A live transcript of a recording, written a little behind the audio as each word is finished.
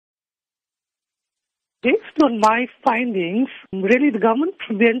Based on my findings, really the government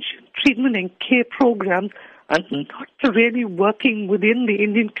prevention, treatment and care programs are not really working within the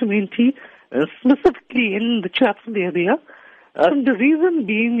Indian community, specifically in the Chatsworth area. The reason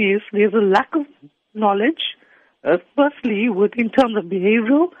being is there's a lack of knowledge, firstly, in terms of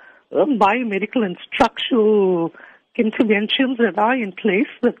behavioral, biomedical and structural interventions that are in place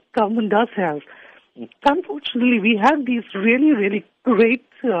that government does have. Unfortunately, we have these really, really great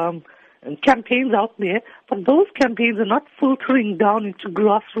campaigns out there, but those campaigns are not filtering down into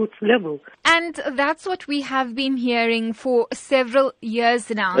grassroots level. And that's what we have been hearing for several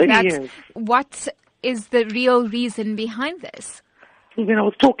years now. Yes. What is the real reason behind this? When I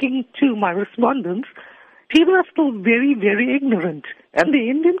was talking to my respondents, people are still very, very ignorant. And the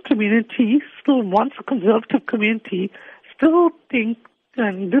Indian community, still once a conservative community, still think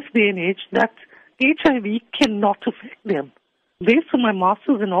in this day and age that HIV cannot affect them. Based on my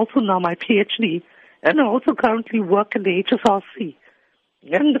master's and also now my PhD, and I also currently work at the HSRC.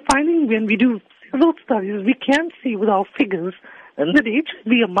 And the finding when we do several studies, we can see with our figures that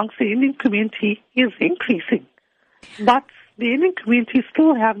HIV amongst the Indian community is increasing. But the Indian community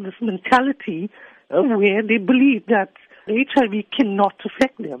still have this mentality where they believe that HIV cannot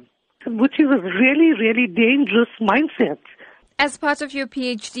affect them, which is a really, really dangerous mindset. As part of your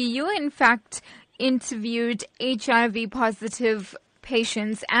PhD, you in fact interviewed HIV-positive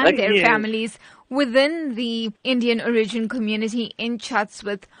patients and their families within the Indian origin community in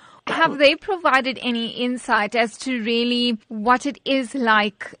Chatsworth. Have they provided any insight as to really what it is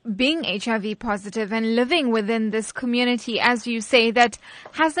like being HIV positive and living within this community, as you say, that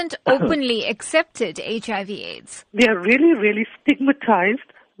hasn't openly accepted HIV/AIDS? They are really, really stigmatized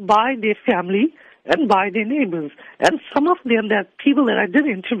by their family and by their neighbors. And some of them, that people that I did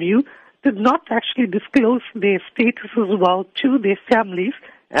interview, did not actually disclose their statuses well to their families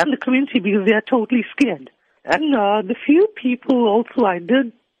and the community because they are totally scared. And the few people also I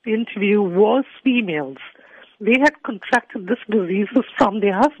did interview was females. They had contracted this diseases from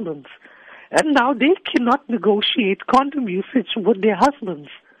their husbands. And now they cannot negotiate condom usage with their husbands.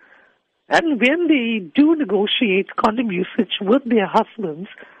 And when they do negotiate condom usage with their husbands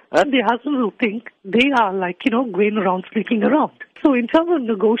will think they are going around sleeping around. So in terms of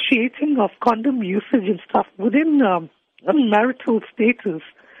negotiating of condom usage and stuff within marital status,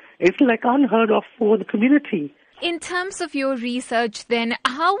 it's like unheard of for the community. In terms of your research then,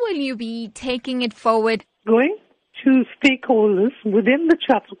 how will you be taking it forward? Going to stakeholders within the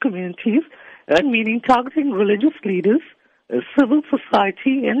Chatsworth communities, meaning targeting religious leaders, civil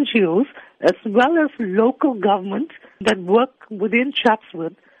society, NGOs, as well as local government that work within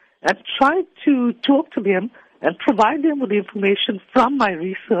Chatsworth, and try to talk to them and provide them with information from my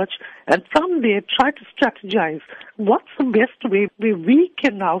research, and from there try to strategize what's the best way where we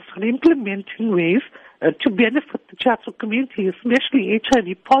can now start implementing ways to benefit the Chatsworth community, especially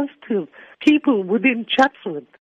HIV-positive people within Chatsworth.